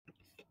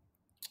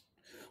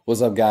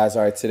What's up, guys?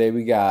 All right, today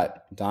we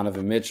got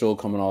Donovan Mitchell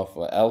coming off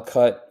an L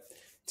cut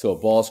to a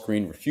ball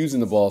screen, refusing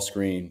the ball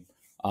screen,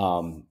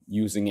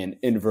 using an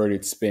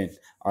inverted spin.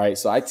 All right,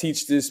 so I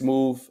teach this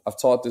move.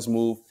 I've taught this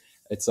move.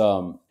 It's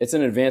an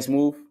advanced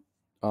move,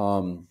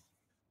 um,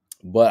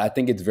 but I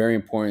think it's very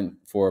important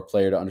for a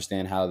player to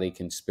understand how they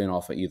can spin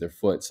off of either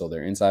foot, so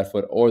their inside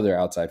foot or their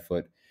outside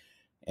foot.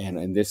 And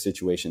in this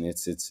situation,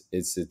 it's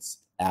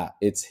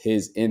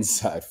his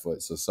inside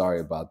foot. So sorry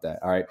about that.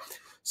 All right,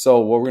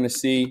 so what we're gonna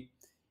see.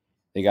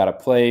 They got a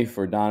play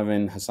for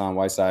Donovan. Hassan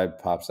Whiteside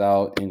pops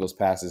out. Ingles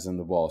passes in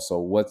the ball. So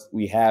what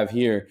we have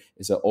here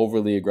is an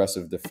overly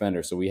aggressive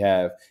defender. So we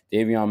have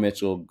Davion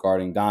Mitchell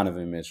guarding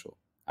Donovan Mitchell,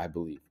 I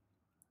believe.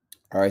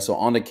 All right, so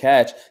on the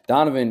catch,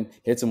 Donovan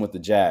hits him with the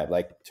jab.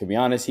 Like, to be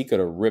honest, he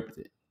could have ripped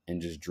it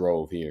and just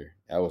drove here.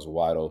 That was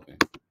wide open.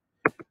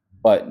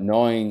 But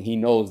he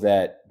knows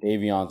that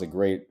Davion's a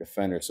great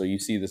defender. So you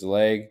see this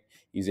leg,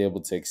 he's able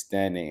to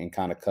extend it and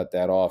kind of cut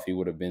that off. He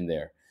would have been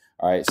there.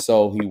 All right,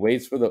 so he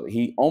waits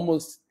he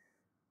almost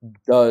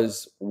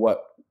does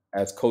what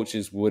as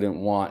coaches wouldn't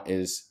want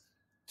is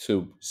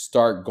to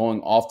start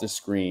going off the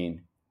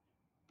screen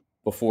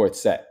before it's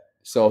set.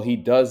 So he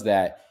does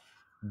that,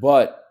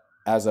 but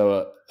as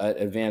an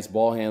advanced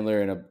ball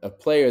handler and a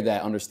player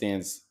that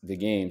understands the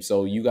game.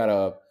 So you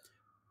gotta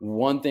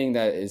one thing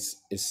that is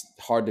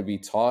hard to be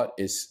taught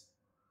is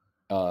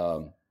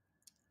I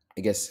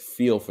guess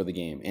feel for the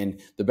game.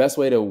 And the best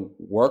way to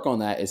work on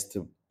that is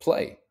to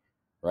play,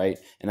 right?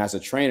 And as a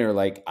trainer,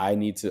 like I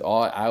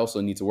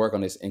also need to work on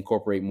this,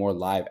 incorporate more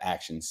live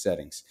action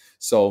settings.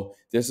 So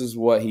this is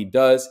what he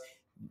does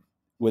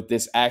with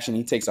this action.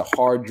 He takes a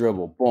hard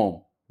dribble,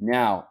 boom.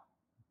 Now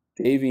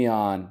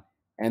Davion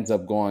ends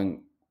up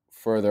going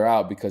further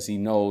out because he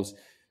knows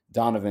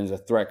Donovan's a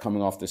threat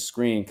coming off the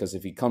screen, because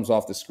if he comes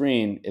off the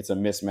screen, it's a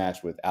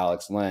mismatch with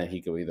Alex Len. He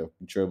could either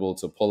dribble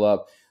to pull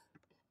up.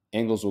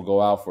 Ingles will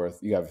go out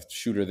you have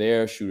shooter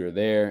there,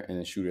 and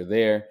then shooter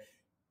there.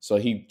 So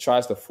he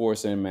tries to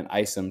force him and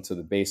ice him to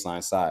the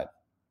baseline side,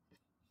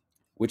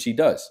 which he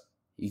does.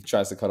 He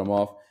tries to cut him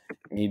off,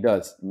 and he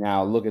does.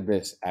 Now look at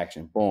this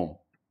action. Boom.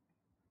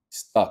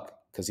 Stuck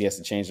because he has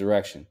to change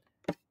direction.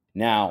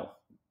 Now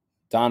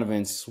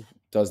Donovan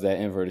does that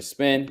inverted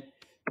spin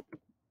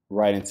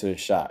right into the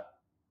shot.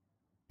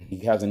 He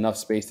has enough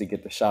space to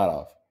get the shot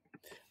off.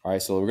 All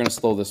right, so we're going to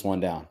slow this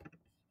one down.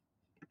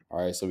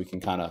 All right, so we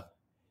can kind of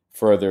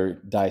further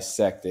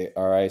dissect it.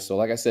 All right, so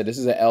like I said, this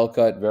is an L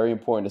cut. Very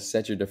important to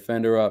set your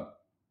defender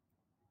up.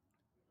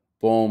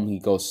 Boom, he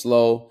goes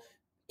slow.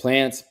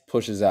 Plants,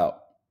 pushes out.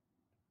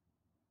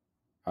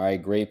 All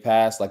right, great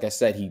pass. Like I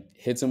said, he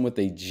hits him with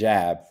a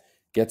jab,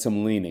 gets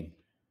him leaning.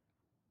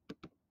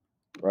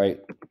 Right,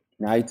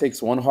 now he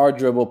takes one hard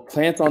dribble,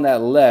 plants on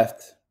that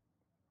left,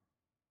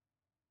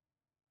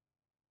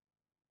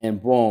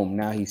 and boom,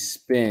 now he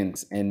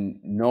spins. And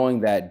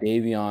knowing that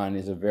Davion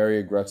is a very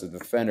aggressive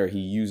defender, he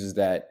uses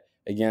that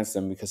against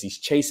him because he's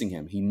chasing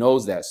him. He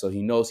knows that. So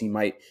he knows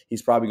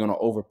he's probably going to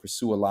over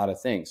pursue a lot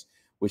of things,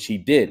 which he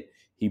did.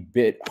 He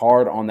bit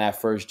hard on that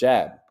first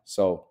jab.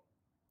 So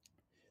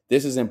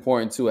this is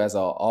important too as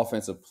an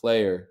offensive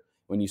player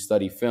when you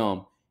study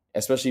film,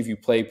 especially if you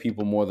play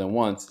people more than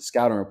once.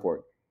 Scouting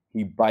report.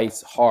 He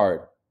bites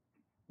hard,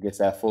 gets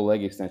that full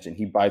leg extension.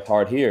 He bites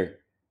hard here.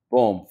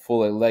 Boom,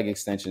 full leg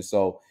extension.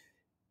 So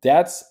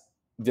that's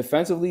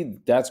defensively,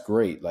 that's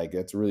great. Like,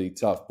 that's really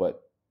tough,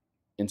 but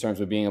in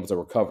terms of being able to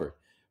recover.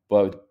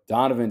 But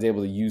Donovan's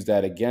able to use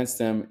that against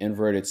him,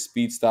 inverted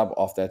speed stop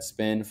off that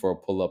spin for a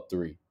pull-up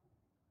three.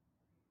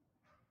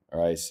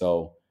 All right,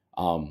 so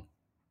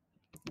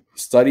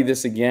study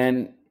this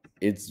again.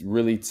 It's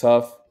really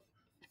tough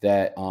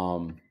that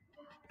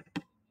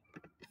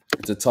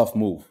it's a tough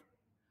move,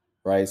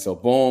 right? So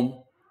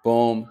boom,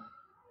 boom.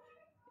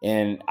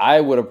 And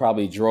I would have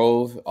probably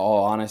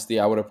all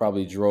honesty, I would have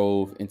probably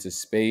drove into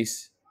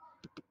space.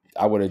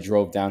 I would have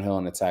drove downhill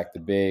and attacked the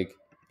big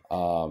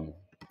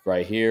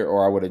right here,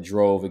 or I would have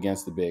drove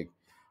against the big.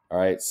 All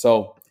right,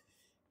 so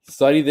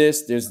study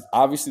this. There's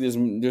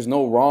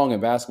no wrong in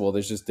basketball.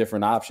 There's just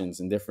different options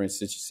and different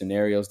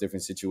scenarios,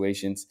 different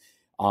situations.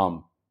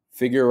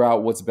 Figure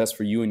out what's best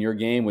for you in your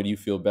game, what do you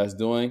feel best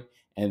doing,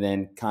 and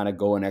then kind of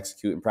go and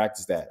execute and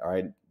practice that. All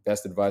right,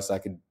 best advice I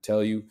could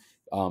tell you,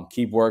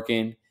 keep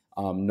working.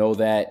 Know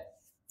that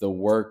the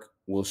work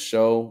will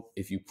show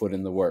if you put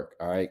in the work.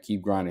 All right,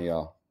 keep grinding,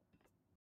 y'all.